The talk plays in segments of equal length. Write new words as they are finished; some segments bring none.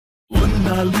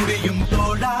உன்னால் முடியும்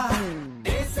தோழா.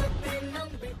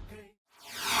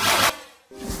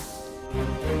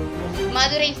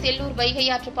 மதுரை செல்லூர்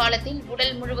வைகையாற்று பாலத்தில்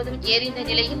உடல் முழுவதும் எரிந்த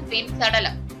நிலையில் பெண்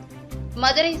சடலம்.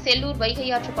 மதுரை செல்லூர்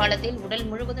வைகையாற்று பாலத்தில் உடல்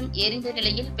முழுவதும் எரிந்த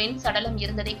நிலையில் பெண் சடலம்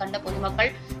இருந்ததை கண்ட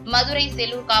பொதுமக்கள் மதுரை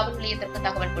செல்லூர் காவல் நிலையத்திற்கு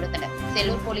தகவல் கொடுத்தனர்.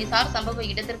 செல்லூர் போலீசார் சம்பவ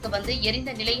இடத்திற்கு வந்து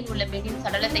எரிந்த நிலையில் உள்ள பெண்ணின்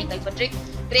சடலத்தை கைப்பற்றி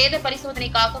பிரேத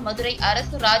பரிசோதனைக்காக மதுரை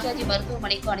அரசு ராஜாஜி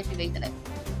மருத்துவமனைக்கு அனுப்பி வைத்தனர்.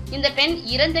 இந்த பெண்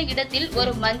இறந்த இடத்தில்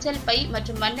ஒரு மஞ்சள் பை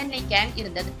மற்றும் மண்ணெண்ணெய் கேன்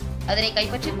இருந்தது. அதனை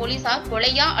கைப்பற்றி போலீசார்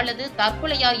கொலையா அல்லது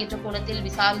தற்கொலையா என்ற கோணத்தில்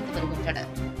விசாரித்து வருகின்றனர்.